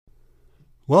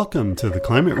Welcome to the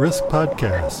Climate Risk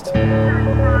Podcast.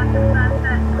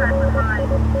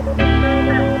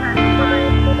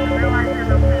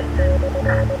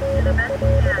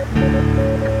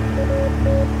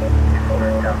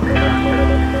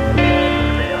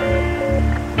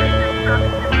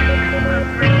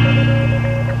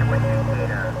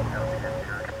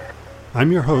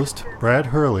 I'm your host, Brad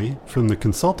Hurley, from the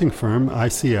consulting firm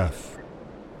ICF.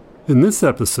 In this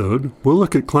episode, we'll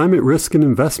look at climate risk and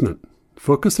investment,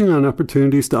 focusing on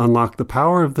opportunities to unlock the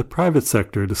power of the private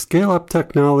sector to scale up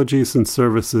technologies and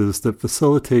services that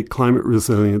facilitate climate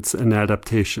resilience and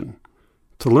adaptation.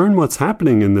 To learn what's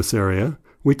happening in this area,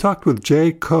 we talked with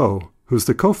Jay Koh, who's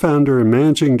the co-founder and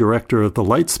managing director of the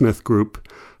Lightsmith Group,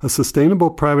 a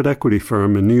sustainable private equity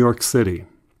firm in New York City.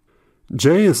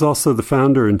 Jay is also the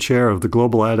founder and chair of the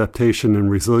Global Adaptation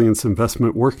and Resilience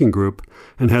Investment Working Group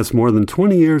and has more than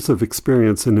 20 years of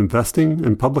experience in investing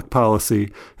and public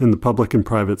policy in the public and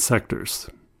private sectors.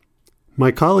 My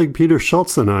colleague Peter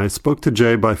Schultz and I spoke to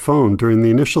Jay by phone during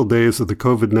the initial days of the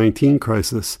COVID-19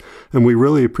 crisis, and we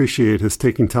really appreciate his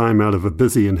taking time out of a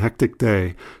busy and hectic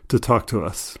day to talk to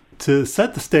us. To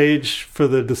set the stage for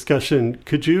the discussion,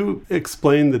 could you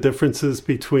explain the differences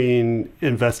between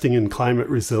investing in climate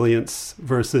resilience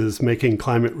versus making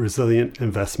climate resilient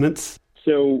investments?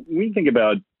 So we think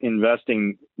about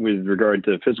investing with regard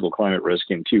to physical climate risk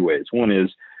in two ways. One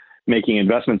is making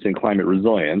investments in climate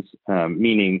resilience,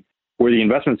 meaning where the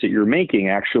investments that you're making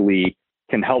actually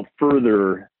can help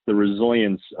further the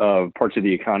resilience of parts of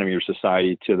the economy or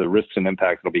society to the risks and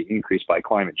impacts that will be increased by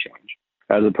climate change,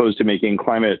 as opposed to making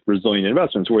climate resilient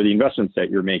investments where the investments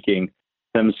that you're making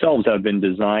themselves have been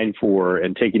designed for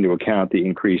and take into account the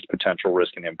increased potential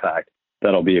risk and impact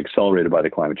that'll be accelerated by the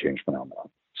climate change phenomenon.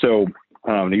 So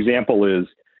an example is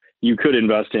you could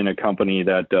invest in a company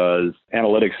that does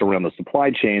analytics around the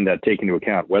supply chain that take into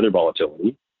account weather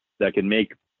volatility that can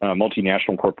make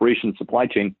multinational corporation supply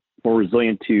chain more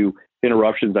resilient to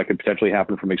interruptions that could potentially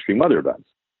happen from extreme weather events.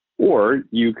 Or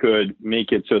you could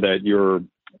make it so that your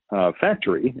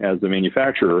factory, as the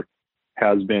manufacturer,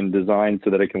 has been designed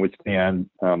so that it can withstand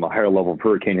a higher level of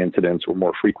hurricane incidents or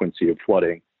more frequency of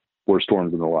flooding or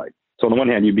storms and the like. So on the one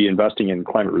hand, you'd be investing in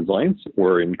climate resilience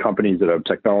or in companies that have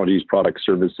technologies, products,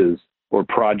 services, or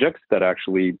projects that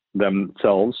actually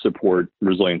themselves support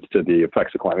resilience to the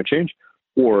effects of climate change.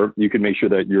 Or you can make sure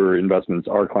that your investments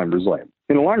are climate resilient.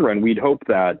 In the long run, we'd hope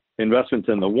that investments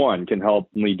in the one can help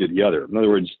lead to the other. In other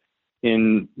words,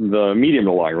 in the medium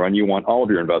to long run, you want all of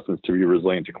your investments to be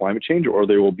resilient to climate change, or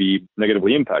they will be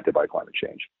negatively impacted by climate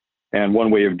change. And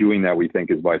one way of doing that, we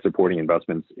think, is by supporting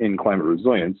investments in climate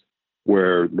resilience,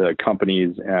 where the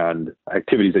companies and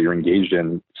activities that you're engaged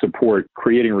in support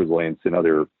creating resilience in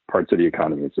other parts of the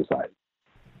economy and society.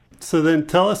 So then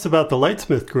tell us about the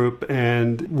Lightsmith Group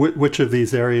and which of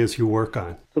these areas you work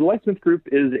on. So the Lightsmith Group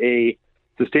is a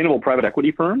sustainable private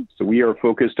equity firm. So we are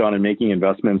focused on and making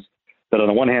investments that on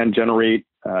the one hand generate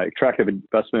attractive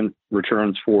investment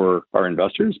returns for our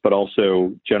investors, but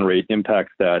also generate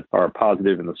impacts that are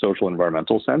positive in the social and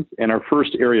environmental sense. And our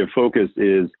first area of focus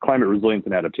is climate resilience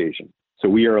and adaptation. So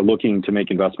we are looking to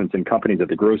make investments in companies at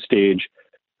the growth stage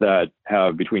that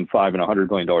have between $5 and $100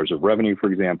 million of revenue, for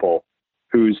example,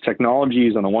 whose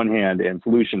technologies on the one hand and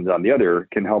solutions on the other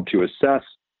can help to assess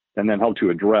and then help to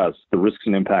address the risks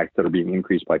and impacts that are being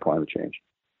increased by climate change.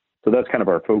 So that's kind of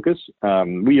our focus.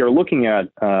 We are looking at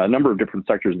a number of different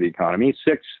sectors of the economy.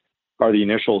 6 are the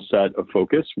initial set of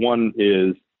focus. One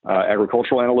is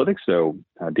agricultural analytics, so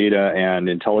data and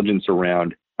intelligence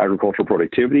around agricultural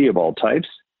productivity of all types.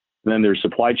 And then there's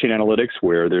supply chain analytics,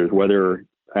 where there's weather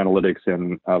analytics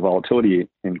and volatility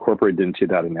incorporated into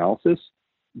that analysis.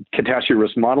 Catastrophe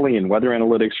risk modeling and weather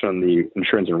analytics from the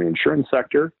insurance and reinsurance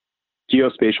sector.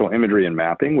 Geospatial imagery and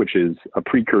mapping, which is a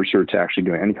precursor to actually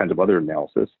doing any kinds of other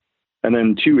analysis. And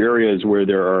then 2 areas where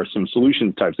there are some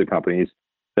solutions types of companies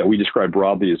that we describe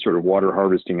broadly as sort of water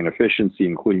harvesting and efficiency,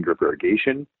 including drip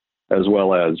irrigation, as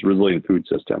well as resilient food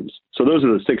systems. So those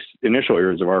are the 6 initial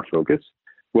areas of our focus.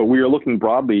 What we are looking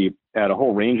broadly at a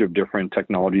whole range of different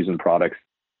technologies and products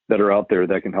that are out there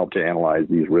that can help to analyze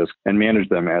these risks and manage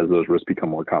them as those risks become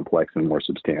more complex and more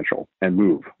substantial and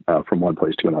move from one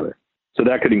place to another. So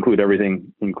that could include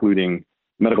everything, including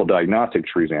medical diagnostics,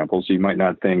 for example. So you might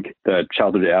not think that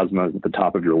childhood asthma is at the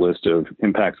top of your list of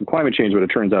impacts of climate change, but it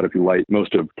turns out if you light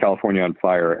most of California on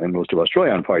fire and most of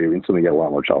Australia on fire, you instantly get a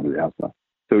lot more childhood asthma.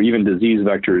 So even disease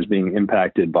vectors being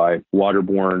impacted by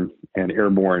waterborne and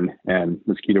airborne and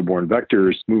mosquito-borne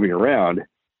vectors moving around,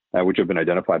 which have been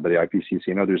identified by the IPCC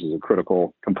and others as a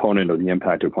critical component of the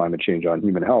impact of climate change on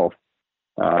human health,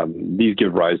 these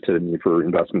give rise to the need for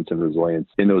investments in resilience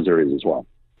in those areas as well.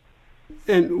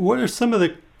 And what are some of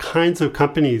the kinds of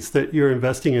companies that you're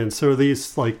investing in? So are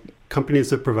these like companies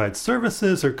that provide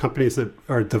services or companies that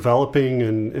are developing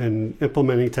and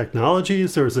implementing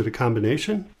technologies, or is it a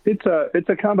combination? It's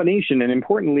a combination. And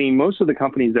importantly, most of the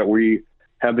companies that we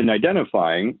have been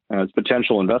identifying as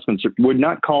potential investments would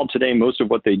not call today most of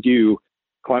what they do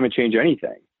climate change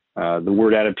anything. The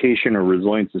word adaptation or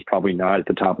resilience is probably not at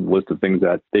the top of the list of things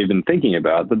that they've been thinking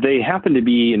about, but they happen to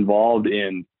be involved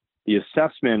in the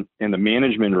assessment and the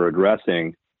management or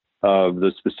addressing of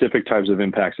the specific types of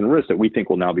impacts and risks that we think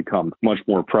will now become much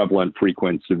more prevalent,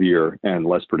 frequent, severe, and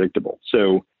less predictable.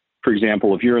 So, for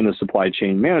example, if you're in the supply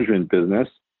chain management business,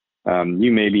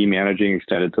 you may be managing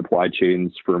extended supply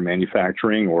chains for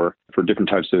manufacturing or for different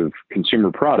types of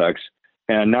consumer products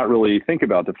and not really think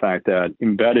about the fact that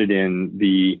embedded in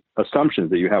the assumptions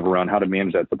that you have around how to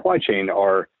manage that supply chain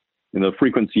are the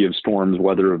frequency of storms,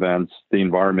 weather events, the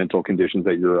environmental conditions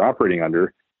that you're operating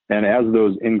under. And as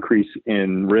those increase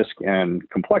in risk and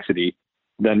complexity,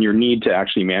 then your need to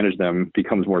actually manage them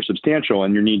becomes more substantial,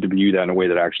 and your need to view that in a way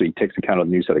that actually takes account of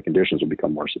the new set of conditions will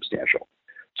become more substantial.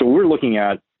 So what we're looking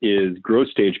at is growth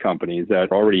stage companies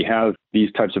that already have these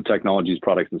types of technologies,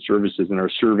 products, and services and are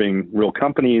serving real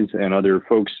companies and other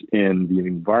folks in the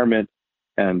environment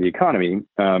and the economy,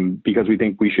 because we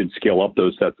think we should scale up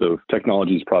those sets of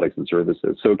technologies, products, and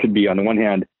services. So it could be, on the one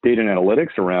hand, data and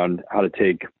analytics around how to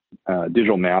take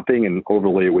digital mapping and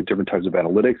overlay it with different types of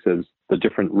analytics as the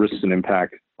different risks and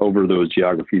impact over those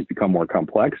geographies become more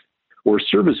complex, or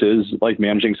services like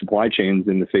managing supply chains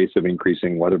in the face of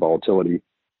increasing weather volatility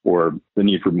or the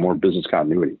need for more business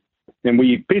continuity. And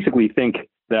we basically think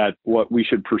that what we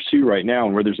should pursue right now,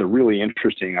 and where there's a really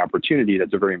interesting opportunity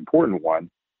that's a very important one,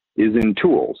 is in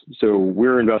tools. So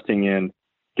we're investing in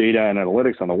data and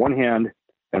analytics on the one hand,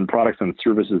 and products and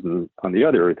services on the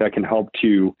other that can help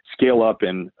to scale up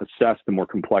and assess the more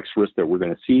complex risk that we're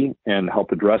going to see and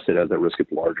help address it as that risk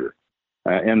gets larger.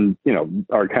 And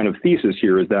our kind of thesis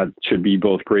here is that should be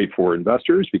both great for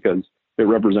investors because it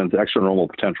represents extra normal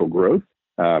potential growth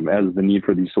as the need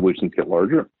for these solutions get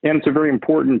larger. And it's a very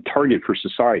important target for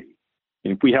society.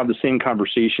 If we have the same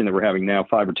conversation that we're having now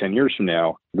 5 or 10 years from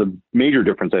now, the major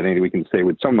difference I think that we can say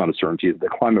with some amount of certainty is the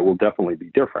climate will definitely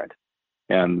be different.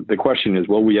 And the question is,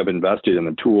 will we have invested in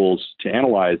the tools to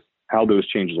analyze how those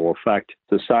changes will affect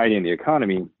society and the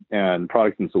economy and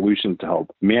products and solutions to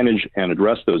help manage and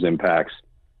address those impacts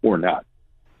or not?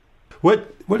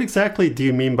 What exactly do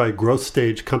you mean by growth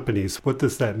stage companies? What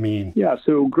does that mean? Yeah,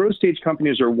 so growth stage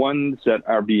companies are ones that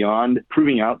are beyond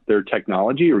proving out their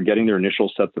technology or getting their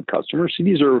initial sets of customers. So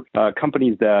these are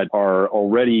companies that are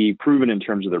already proven in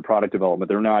terms of their product development.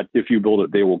 They're not, if you build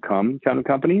it, they will come kind of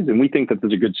companies. And we think that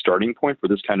there's a good starting point for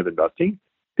this kind of investing,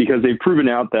 because they've proven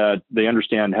out that they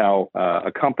understand how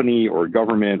a company or a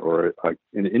government or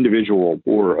an individual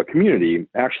or a community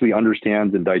actually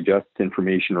understands and digests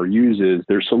information or uses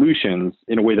their solutions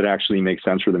in a way that actually makes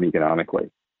sense for them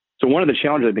economically. So one of the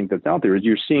challenges I think that's out there is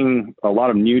you're seeing a lot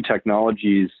of new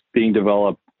technologies being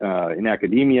developed in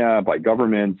academia, by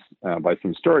governments, by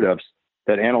some startups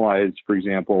that analyze, for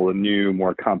example, a new,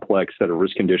 more complex set of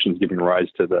risk conditions giving rise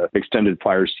to the extended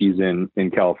fire season in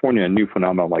California, and new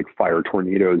phenomena like fire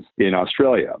tornadoes in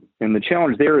Australia. And the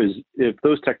challenge there is if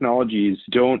those technologies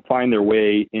don't find their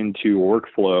way into a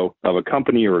workflow of a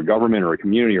company or a government or a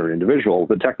community or an individual,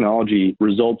 the technology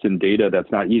results in data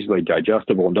that's not easily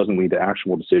digestible and doesn't lead to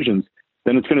actionable decisions,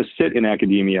 then it's going to sit in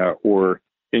academia or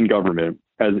in government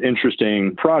as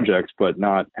interesting projects, but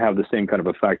not have the same kind of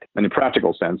effect in a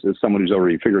practical sense as someone who's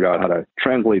already figured out how to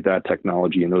translate that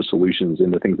technology and those solutions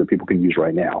into things that people can use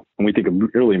right now. And we think a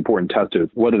really important test of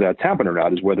whether that's happened or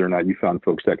not is whether or not you found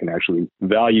folks that can actually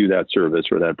value that service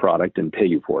or that product and pay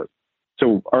you for it.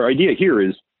 So our idea here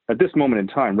is, at this moment in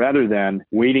time, rather than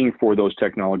waiting for those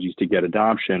technologies to get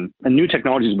adoption, and new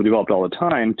technologies will be developed all the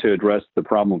time to address the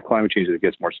problem of climate change as it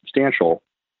gets more substantial,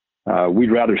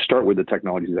 we'd rather start with the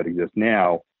technologies that exist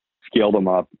now, scale them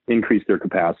up, increase their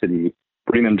capacity,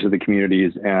 bring them to the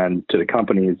communities and to the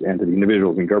companies and to the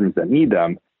individuals and governments that need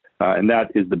them. And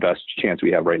that is the best chance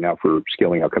we have right now for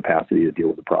scaling up capacity to deal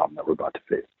with the problem that we're about to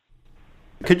face.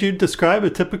 Could you describe a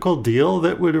typical deal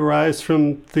that would arise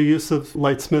from the use of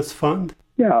Lightsmith's fund?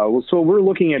 Yeah, well, so we're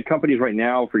looking at companies right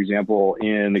now, for example,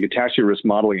 in the catastrophe risk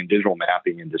modeling and digital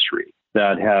mapping industry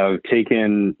that have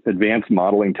taken advanced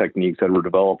modeling techniques that were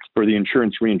developed for the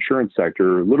insurance reinsurance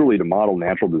sector, literally to model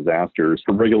natural disasters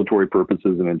for regulatory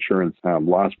purposes and insurance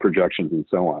loss projections and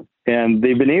so on. And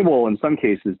they've been able, in some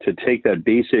cases, to take that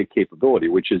basic capability,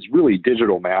 which is really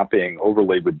digital mapping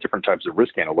overlaid with different types of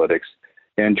risk analytics,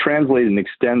 and translate and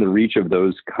extend the reach of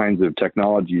those kinds of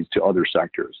technologies to other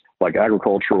sectors like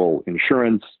agricultural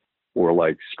insurance, or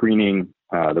like screening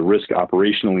the risk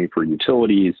operationally for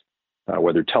utilities,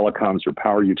 whether telecoms or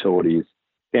power utilities.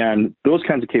 And those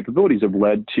kinds of capabilities have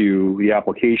led to the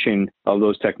application of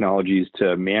those technologies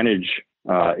to manage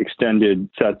extended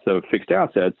sets of fixed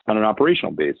assets on an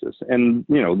operational basis. And,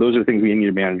 those are things we need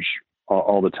to manage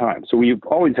all the time. So we've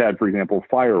always had, for example,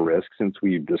 fire risk since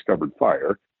we've discovered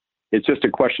fire. It's just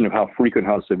a question of how frequent,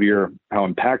 how severe, how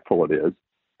impactful it is.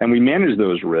 And we manage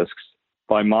those risks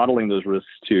by modeling those risks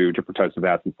to different types of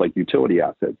assets like utility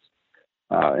assets.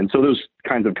 And so those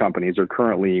kinds of companies are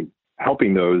currently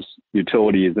helping those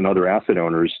utilities and other asset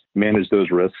owners manage those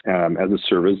risks as a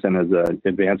service and as an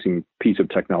advancing piece of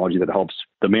technology that helps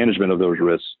the management of those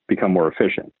risks become more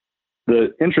efficient.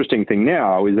 The interesting thing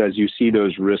now is as you see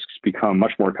those risks become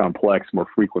much more complex, more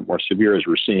frequent, more severe, as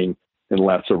we're seeing in the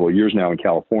last several years now in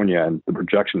California, and the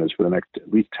projection is for the next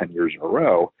at least 10 years in a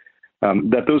row,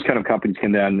 that those kind of companies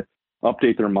can then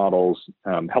update their models,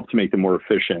 help to make them more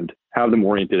efficient, have them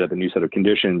oriented at the new set of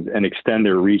conditions, and extend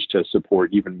their reach to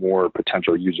support even more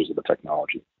potential users of the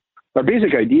technology. Our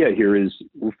basic idea here is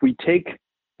if we take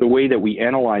the way that we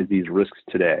analyze these risks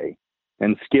today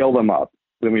and scale them up,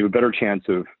 then we have a better chance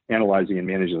of analyzing and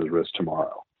managing those risks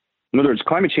tomorrow. In other words,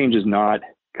 climate change is not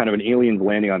kind of an aliens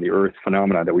landing on the earth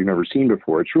phenomenon that we've never seen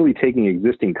before. It's really taking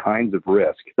existing kinds of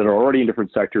risk that are already in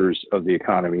different sectors of the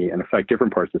economy and affect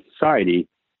different parts of society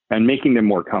and making them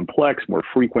more complex, more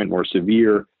frequent, more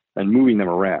severe, and moving them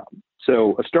around.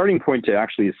 So a starting point to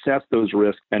actually assess those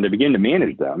risks and to begin to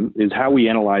manage them is how we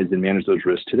analyze and manage those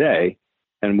risks today.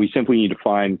 And we simply need to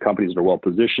find companies that are well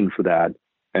positioned for that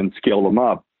and scale them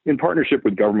up in partnership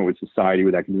with government, with society,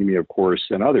 with academia, of course,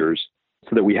 and others,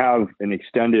 so that we have an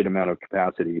extended amount of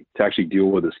capacity to actually deal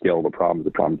with the scale of the problem.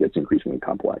 The problem gets increasingly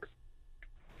complex.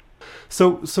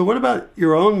 So what about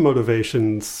your own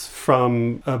motivations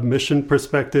from a mission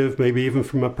perspective, maybe even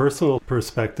from a personal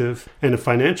perspective and a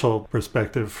financial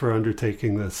perspective for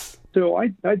undertaking this? So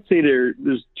I'd say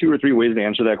there's two or three ways to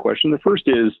answer that question. The first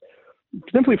is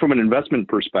simply from an investment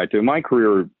perspective. My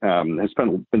career has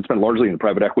been spent largely in the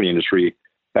private equity industry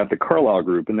at the Carlyle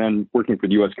Group, and then working for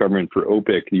the U.S. government for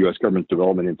OPIC, the U.S. government's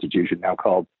development institution, now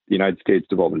called the United States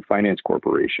Development Finance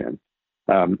Corporation.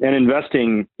 And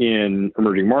investing in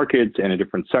emerging markets and in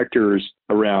different sectors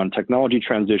around technology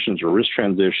transitions or risk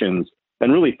transitions,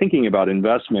 and really thinking about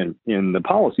investment in the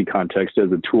policy context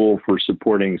as a tool for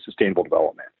supporting sustainable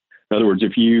development. In other words,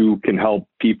 if you can help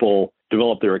people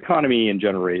develop their economy and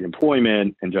generate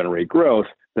employment and generate growth,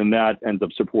 then that ends up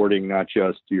supporting not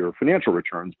just your financial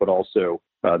returns, but also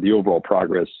the overall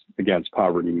progress against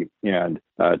poverty and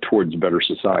towards a better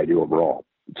society overall.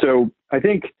 So I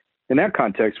think in that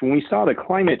context, when we saw the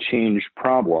climate change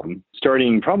problem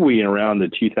starting probably in around the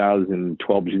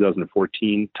 2012 to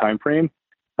 2014 timeframe,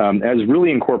 as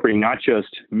really incorporating not just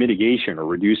mitigation or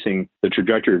reducing the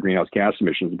trajectory of greenhouse gas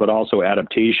emissions, but also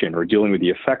adaptation or dealing with the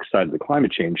effects side of the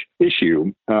climate change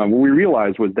issue, what we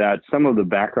realized was that some of the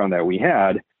background that we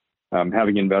had,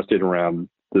 having invested around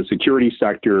the security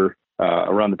sector,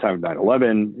 around the time of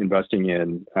 9/11, investing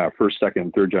in first, second,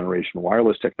 and third generation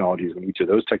wireless technologies when each of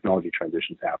those technology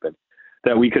transitions happened,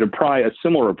 that we could apply a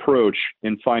similar approach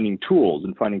in finding tools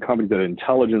and finding companies that had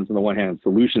intelligence on the one hand and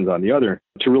solutions on the other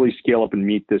to really scale up and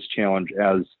meet this challenge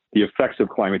as the effects of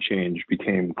climate change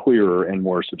became clearer and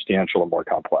more substantial and more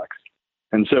complex.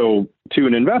 And so to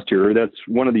an investor, that's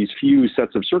one of these few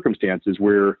sets of circumstances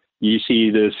where you see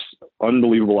this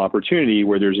unbelievable opportunity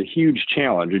where there's a huge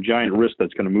challenge, a giant risk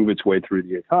that's going to move its way through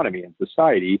the economy and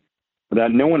society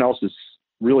that no one else is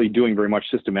really doing very much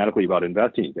systematically about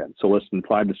investing against. So less than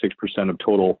 5 to 6% of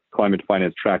total climate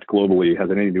finance tracked globally has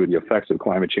anything to do with the effects of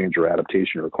climate change or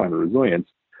adaptation or climate resilience.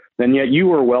 And yet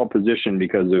you are well positioned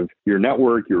because of your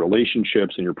network, your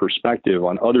relationships, and your perspective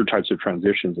on other types of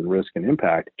transitions and risk and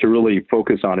impact to really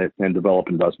focus on it and develop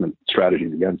investment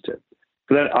strategies against it.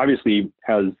 So that obviously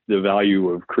has the value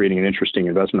of creating an interesting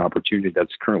investment opportunity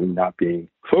that's currently not being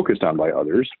focused on by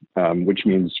others, which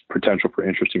means potential for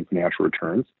interesting financial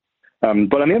returns.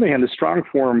 But on the other hand, the strong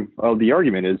form of the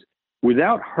argument is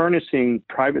without harnessing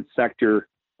private sector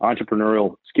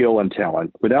entrepreneurial skill and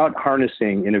talent, without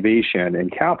harnessing innovation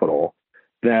and capital,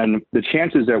 then the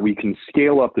chances that we can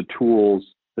scale up the tools,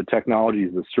 the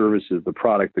technologies, the services, the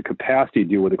product, the capacity to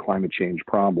deal with the climate change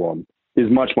problem is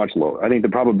much, much lower. I think the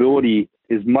probability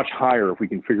is much higher if we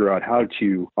can figure out how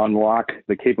to unlock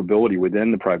the capability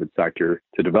within the private sector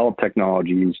to develop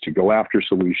technologies, to go after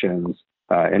solutions,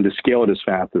 and to scale it as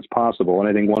fast as possible. And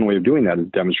I think one way of doing that is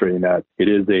demonstrating that it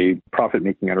is a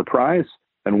profit-making enterprise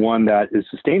and one that is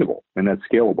sustainable and that's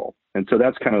scalable. And so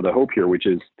that's kind of the hope here, which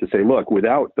is to say, look,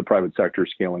 without the private sector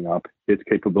scaling up its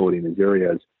capability in these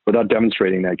areas, without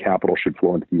demonstrating that capital should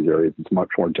flow into these areas, it's much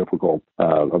more difficult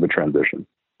of a transition.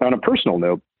 On a personal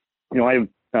note, I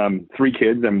have 3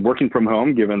 kids. I'm working from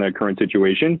home, given the current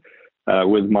situation,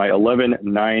 with my 11,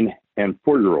 9, and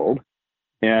 4-year-old.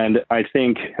 And I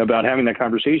think about having that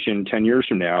conversation 10 years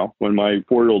from now, when my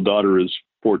 4-year-old daughter is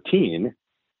 14,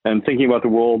 and thinking about the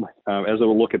world as it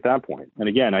will look at that point. And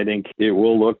again, I think it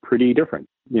will look pretty different.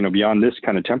 Beyond this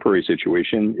kind of temporary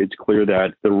situation, it's clear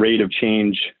that the rate of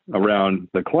change around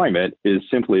the climate is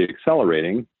simply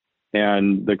accelerating.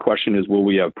 And the question is, will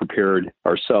we have prepared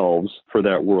ourselves for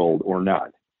that world or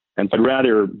not? And so I'd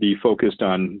rather be focused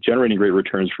on generating great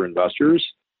returns for investors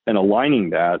and aligning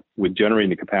that with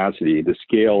generating the capacity, the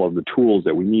scale of the tools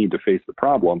that we need to face the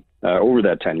problem over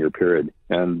that 10-year period.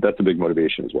 And that's a big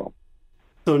motivation as well.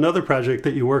 So another project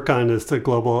that you work on is the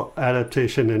Global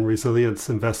Adaptation and Resilience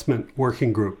Investment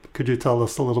Working Group. Could you tell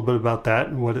us a little bit about that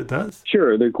and what it does?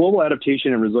 Sure. The Global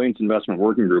Adaptation and Resilience Investment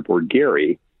Working Group, or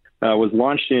GARI, was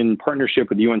launched in partnership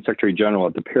with the UN Secretary General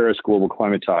at the Paris Global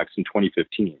Climate Talks in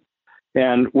 2015.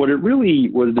 And what it really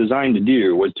was designed to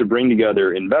do was to bring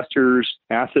together investors,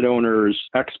 asset owners,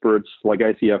 experts like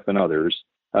ICF and others,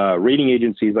 rating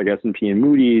agencies like S&P and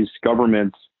Moody's,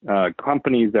 governments,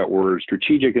 companies that were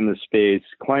strategic in the space,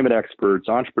 climate experts,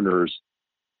 entrepreneurs,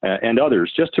 and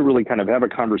others, just to really kind of have a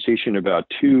conversation about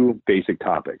 2 basic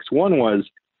topics. One was,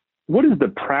 what is the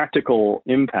practical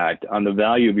impact on the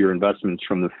value of your investments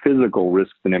from the physical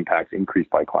risks and impacts increased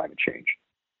by climate change?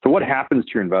 So what happens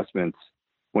to your investments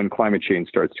when climate change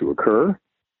starts to occur?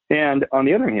 And on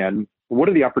the other hand, what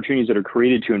are the opportunities that are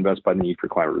created to invest by the need for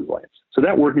climate resilience? So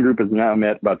that working group has now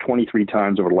met about 23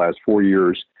 times over the last 4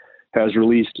 years, has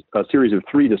released a series of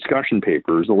 3 discussion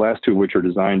papers, the last 2 of which are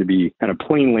designed to be kind of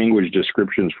plain language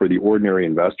descriptions for the ordinary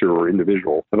investor or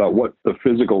individual about what the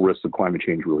physical risks of climate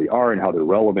change really are and how they're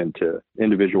relevant to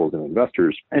individuals and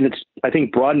investors. And it's, I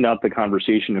think, broadened out the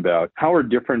conversation about how are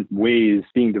different ways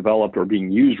being developed or being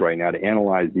used right now to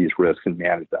analyze these risks and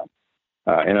manage them.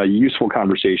 And a useful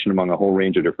conversation among a whole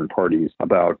range of different parties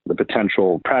about the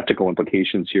potential practical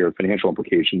implications here, financial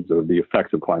implications of the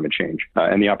effects of climate change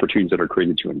and the opportunities that are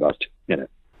created to invest in it.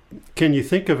 Can you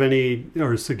think of any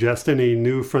or suggest any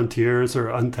new frontiers or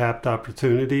untapped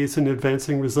opportunities in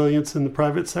advancing resilience in the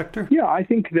private sector? Yeah, I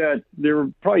think that there are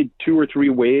probably 2 or 3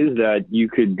 ways that you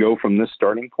could go from this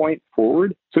starting point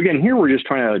forward. So again, here we're just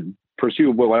trying to pursue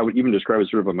what I would even describe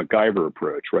as sort of a MacGyver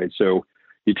approach, right? So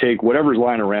you take whatever's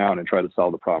lying around and try to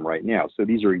solve the problem right now. So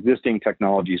these are existing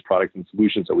technologies, products, and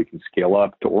solutions that we can scale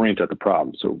up to orient at the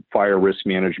problem. So fire risk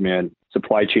management,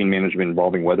 supply chain management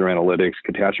involving weather analytics,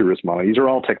 catastrophe risk modeling. These are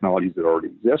all technologies that already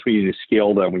exist. We need to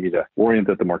scale them. We need to orient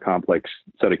at the more complex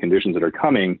set of conditions that are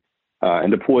coming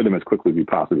and deploy them as quickly as we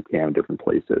possibly can in different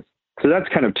places. So that's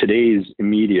kind of today's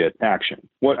immediate action.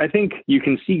 What I think you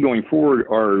can see going forward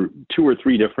are 2 or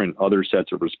 3 different other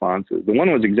sets of responses. The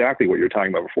one was exactly what you were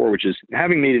talking about before, which is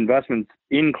having made investments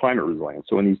in climate resilience,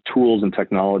 so in these tools and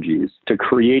technologies to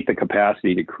create the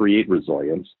capacity to create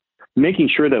resilience, making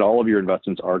sure that all of your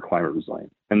investments are climate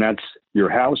resilient. And that's your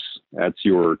house, that's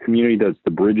your community, that's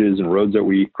the bridges and roads that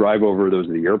we drive over, those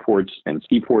are the airports and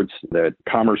seaports that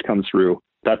commerce comes through.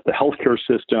 That's the healthcare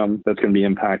system that's going to be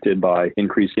impacted by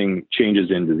increasing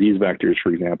changes in disease vectors,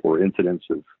 for example, or incidents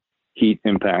of heat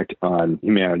impact on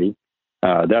humanity.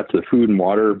 That's the food and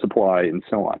water supply and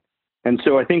so on. And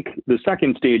so I think the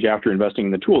second stage after investing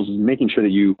in the tools is making sure that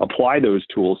you apply those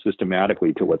tools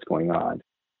systematically to what's going on.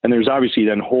 And there's obviously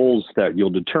then holes that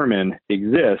you'll determine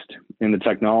exist in the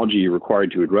technology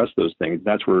required to address those things.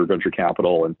 That's where venture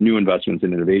capital and new investments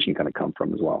in innovation kind of come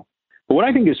from as well. But what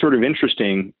I think is sort of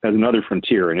interesting as another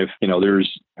frontier, and if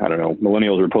there's,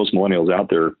 millennials or post-millennials out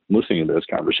there listening to this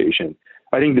conversation,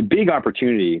 I think the big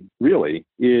opportunity really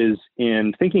is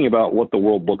in thinking about what the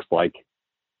world looks like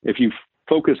if you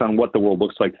focus on what the world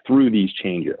looks like through these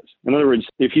changes. In other words,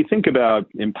 if you think about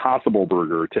Impossible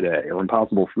Burger today or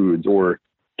Impossible Foods or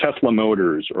Tesla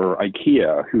Motors or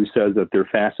IKEA, who says that their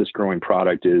fastest growing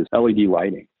product is LED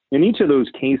lighting. In each of those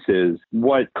cases,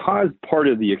 what caused part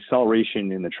of the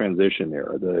acceleration in the transition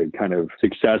there, the kind of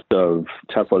success of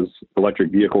Tesla's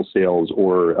electric vehicle sales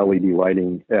or LED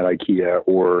lighting at IKEA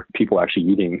or people actually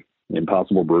eating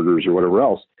Impossible Burgers or whatever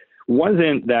else,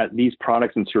 wasn't that these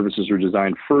products and services are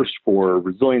designed first for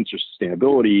resilience or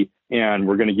sustainability, and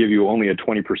we're going to give you only a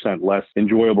 20% less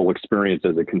enjoyable experience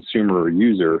as a consumer or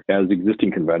user as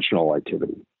existing conventional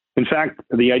activity. In fact,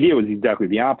 the idea was exactly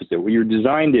the opposite. What you're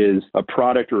designed is a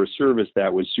product or a service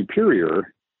that was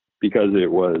superior because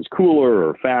it was cooler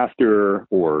or faster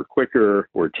or quicker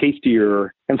or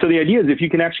tastier. And so the idea is if you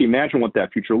can actually imagine what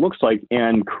that future looks like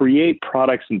and create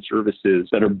products and services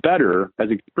that are better as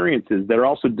experiences that are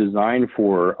also designed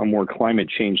for a more climate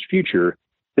changed future,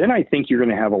 then I think you're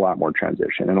going to have a lot more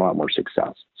transition and a lot more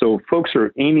success. So if folks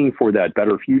are aiming for that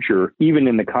better future, even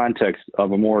in the context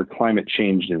of a more climate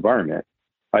changed environment,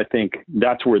 I think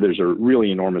that's where there's a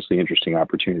really enormously interesting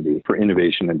opportunity for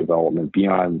innovation and development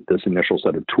beyond this initial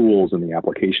set of tools and the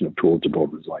application of tools to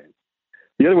build resilience.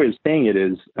 The other way of saying it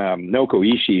is Naoko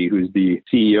Ishii, who's the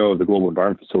CEO of the Global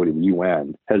Environment Facility of the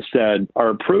UN, has said our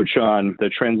approach on the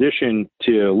transition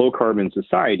to low carbon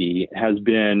society has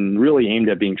been really aimed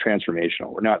at being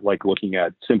transformational. We're not like looking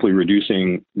at simply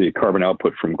reducing the carbon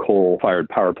output from coal-fired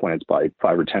power plants by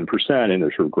 5 or 10% and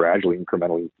they're sort of gradually,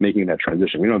 incrementally making that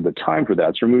transition. We don't have the time for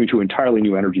that. So we're moving to entirely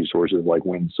new energy sources like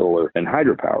wind, solar, and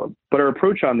hydropower. But our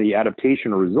approach on the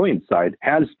adaptation or resilience side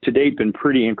has to date been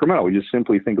pretty incremental. We just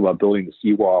simply think about building the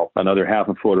seawall another half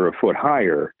a foot or a foot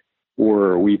higher,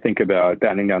 or we think about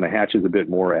battening down the hatches a bit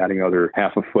more, adding another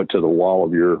half a foot to the wall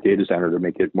of your data center to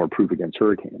make it more proof against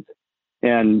hurricanes.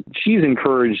 And she's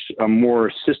encouraged a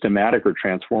more systematic or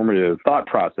transformative thought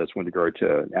process with regard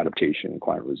to adaptation and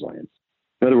climate resilience.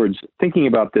 In other words, thinking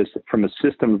about this from a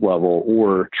systems level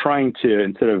or trying to,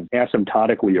 instead of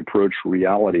asymptotically approach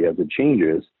reality as it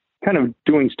changes, kind of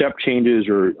doing step changes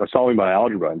or solving by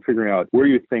algebra and figuring out where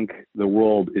you think the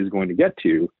world is going to get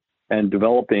to and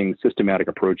developing systematic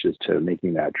approaches to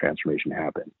making that transformation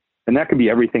happen. And that could be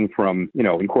everything from,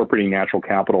 incorporating natural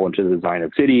capital into the design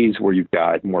of cities where you've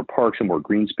got more parks and more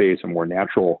green space and more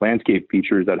natural landscape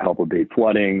features that help abate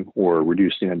flooding or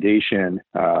reduce inundation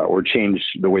or change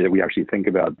the way that we actually think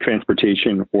about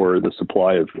transportation or the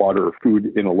supply of water or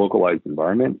food in a localized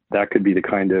environment. That could be the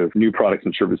kind of new products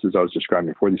and services I was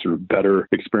describing before, these sort of better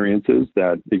experiences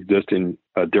that exist in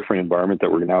a different environment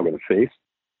that we're now going to face.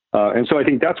 And so I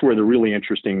think that's where the really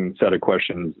interesting set of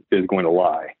questions is going to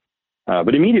lie.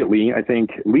 But immediately, I think,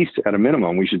 at least at a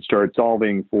minimum, we should start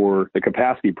solving for the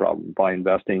capacity problem by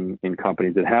investing in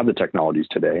companies that have the technologies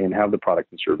today and have the products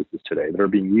and services today that are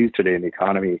being used today in the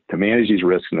economy to manage these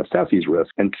risks and assess these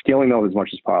risks and scaling those as much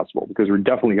as possible, because we're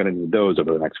definitely going to need those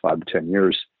over the next 5 to 10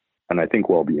 years. And I think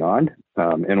well beyond.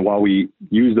 And while we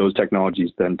use those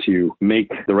technologies then to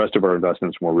make the rest of our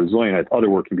investments more resilient, other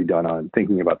work can be done on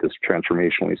thinking about this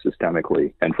transformationally,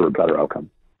 systemically, and for a better outcome.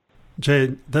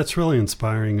 Jay, that's really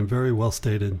inspiring and very well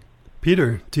stated.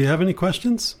 Peter, do you have any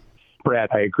questions? Brad,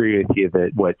 I agree with you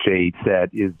that what Jay said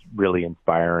is really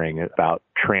inspiring about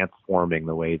transforming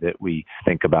the way that we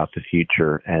think about the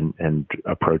future and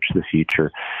approach the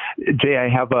future. Jay, I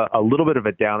have a little bit of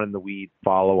a down in the weeds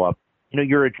follow-up.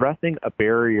 You're addressing a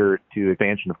barrier to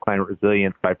expansion of climate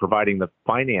resilience by providing the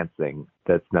financing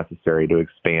that's necessary to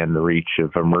expand the reach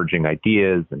of emerging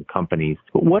ideas and companies.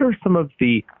 But what are some of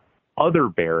the other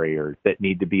barriers that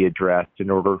need to be addressed in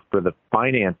order for the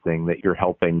financing that you're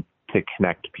helping to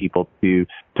connect people to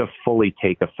fully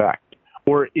take effect?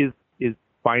 Or is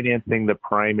financing the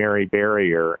primary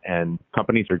barrier and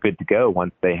companies are good to go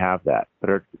once they have that?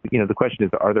 But the question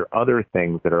is, are there other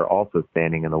things that are also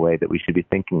standing in the way that we should be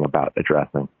thinking about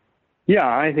addressing? Yeah,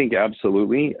 I think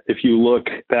absolutely. If you look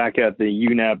back at the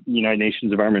UNEP, United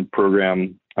Nations Environment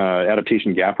Program,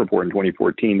 Adaptation Gap Report in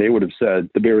 2014, they would have said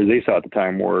the barriers they saw at the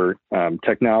time were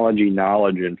technology,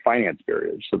 knowledge, and finance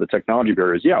barriers. So the technology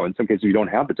barriers, in some cases, we don't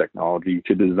have the technology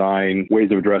to design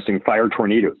ways of addressing fire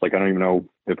tornadoes. Like, I don't even know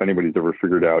if anybody's ever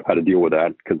figured out how to deal with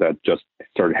that, because that just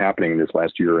started happening this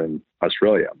last year in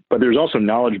Australia. But there's also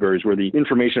knowledge barriers where the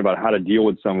information about how to deal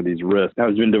with some of these risks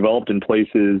has been developed in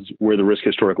places where the risk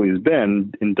historically has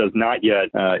been and does not yet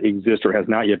exist or has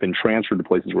not yet been transferred to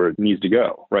places where it needs to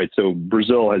go, right? So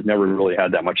Brazil has never really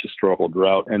had that much historical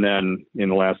drought. And then in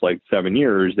the last 7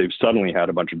 years, they've suddenly had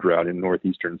a bunch of drought in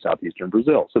northeastern and southeastern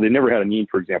Brazil. So they never had a need,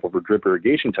 for example, for drip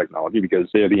irrigation technology because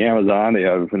they have the Amazon, they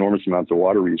have enormous amounts of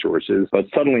water resources. But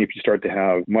suddenly, if you start to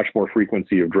have much more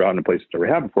frequency of drought in places that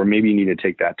never had before, maybe you need to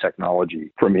take that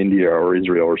technology from India or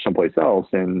Israel or someplace else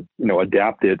and,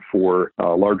 adapt it for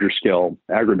larger scale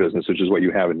agribusiness, which is what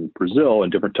you have in Brazil,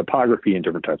 and different topography and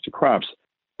different types of crops,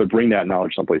 but bring that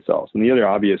knowledge someplace else. And the other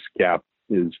obvious gap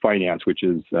is finance, which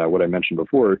is what I mentioned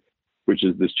before, which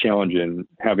is this challenge in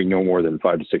having no more than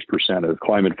 5 to 6% of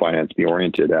climate finance be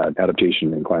oriented at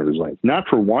adaptation and climate resilience, not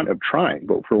for want of trying,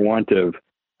 but for want of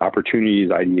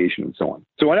opportunities, ideation, and so on.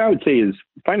 So what I would say is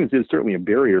finance is certainly a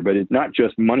barrier, but it's not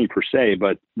just money per se,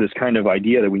 but this kind of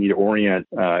idea that we need to orient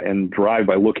and drive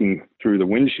by looking through the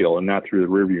windshield and not through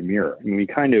the rearview mirror. I mean, we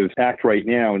kind of act right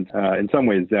now in some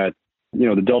ways that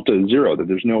the delta is zero, that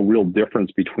there's no real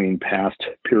difference between past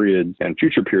periods and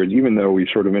future periods, even though we've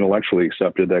sort of intellectually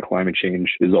accepted that climate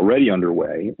change is already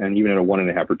underway. And even in a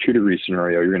 1.5 or 2 degree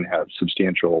scenario, you're going to have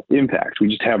substantial impacts. We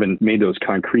just haven't made those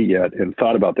concrete yet and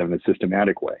thought about them in a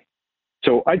systematic way.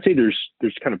 So I'd say there's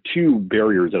kind of two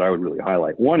barriers that I would really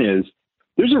highlight. One is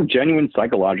there's a genuine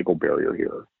psychological barrier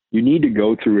here. You need to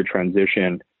go through a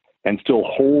transition and still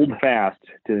hold fast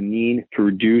to the need to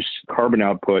reduce carbon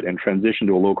output and transition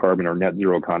to a low carbon or net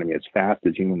zero economy as fast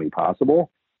as humanly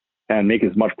possible and make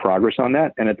as much progress on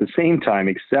that. And at the same time,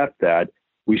 accept that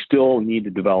we still need to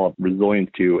develop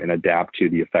resilience to and adapt to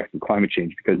the effects of climate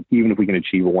change, because even if we can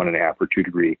achieve a 1.5 or 2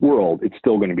 degree world, it's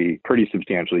still going to be pretty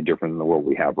substantially different than the world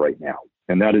we have right now.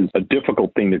 And that is a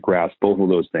difficult thing to grasp, both of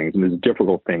those things. And it's a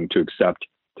difficult thing to accept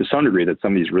to some degree that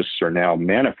some of these risks are now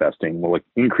manifesting, will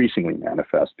increasingly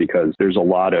manifest, because there's a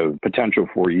lot of potential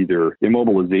for either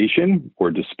immobilization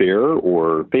or despair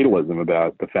or fatalism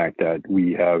about the fact that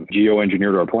we have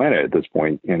geoengineered our planet at this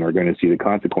point and are going to see the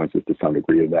consequences to some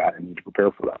degree of that and need to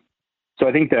prepare for them. So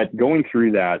I think that going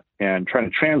through that and trying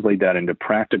to translate that into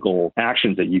practical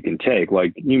actions that you can take,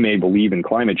 like you may believe in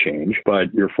climate change,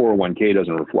 but your 401k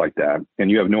doesn't reflect that,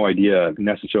 and you have no idea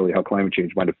necessarily how climate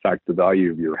change might affect the value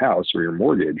of your house or your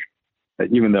mortgage,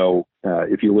 even though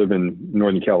if you live in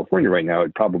Northern California right now,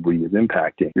 it probably is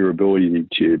impacting your ability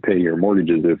to pay your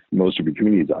mortgages if most of your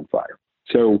community is on fire.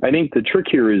 So I think the trick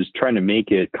here is trying to make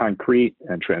it concrete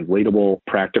and translatable,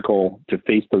 practical, to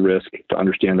face the risk, to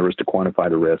understand the risk, to quantify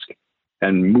the risk,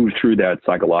 and move through that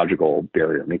psychological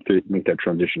barrier, make that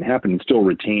transition happen, and still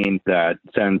retain that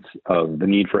sense of the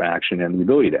need for action and the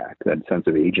ability to act, that sense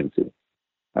of agency.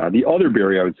 The other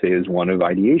barrier I would say is one of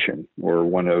ideation, or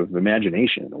one of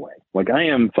imagination in a way. Like, I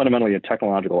am fundamentally a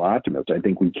technological optimist. I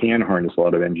think we can harness a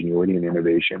lot of ingenuity and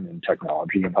innovation and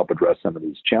technology and help address some of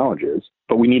these challenges,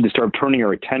 but we need to start turning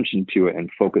our attention to it and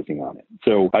focusing on it.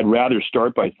 So I'd rather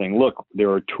start by saying, look,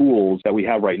 there are tools that we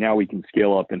have right now we can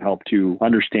scale up and help to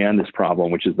understand this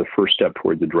problem, which is the first step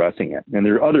towards addressing it. And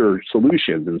there are other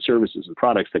solutions and services and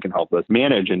products that can help us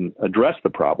manage and address the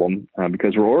problem,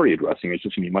 because we're already addressing it. It's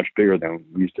just going to be much bigger than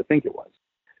we used to think it was.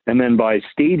 And then by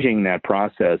staging that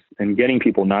process and getting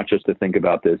people not just to think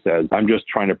about this as, I'm just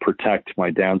trying to protect my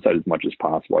downside as much as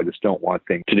possible, I just don't want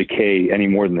things to decay any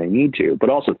more than they need to, but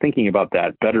also thinking about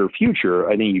that better future,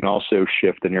 I think you can also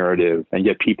shift the narrative and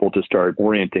get people to start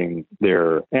orienting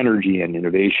their energy and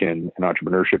innovation and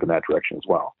entrepreneurship in that direction as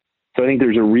well. So I think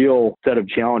there's a real set of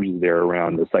challenges there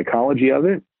around the psychology of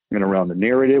it and around the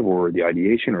narrative or the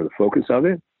ideation or the focus of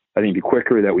it. I think the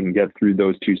quicker that we can get through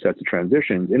those two sets of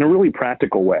transitions in a really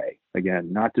practical way, again,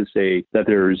 not to say that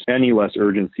there's any less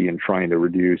urgency in trying to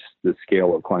reduce the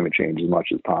scale of climate change as much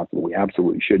as possible. We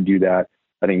absolutely should do that.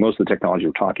 I think most of the technology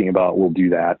we're talking about will do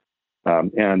that.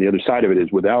 And the other side of it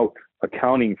is, without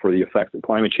accounting for the effects of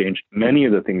climate change, many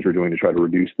of the things we're doing to try to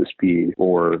reduce the speed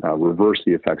or reverse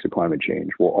the effects of climate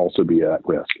change will also be at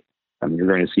risk. You're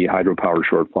going to see hydropower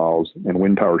shortfalls and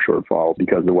wind power shortfalls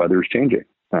because the weather is changing.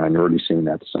 And you're already seeing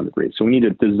that to some degree. So we need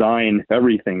to design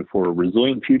everything for a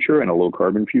resilient future and a low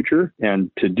carbon future. And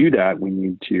to do that, we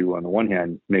need to, on the one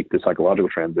hand, make the psychological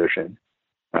transition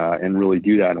and really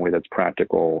do that in a way that's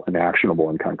practical and actionable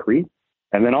and concrete.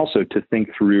 And then also to think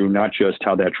through not just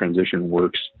how that transition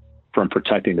works from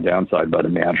protecting the downside, but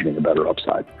imagining a better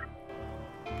upside.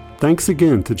 Thanks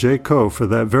again to Jay Koh for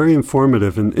that very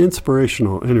informative and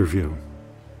inspirational interview.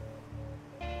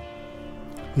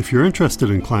 If you're interested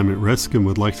in climate risk and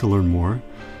would like to learn more,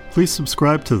 please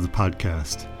subscribe to the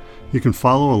podcast. You can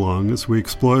follow along as we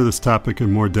explore this topic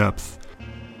in more depth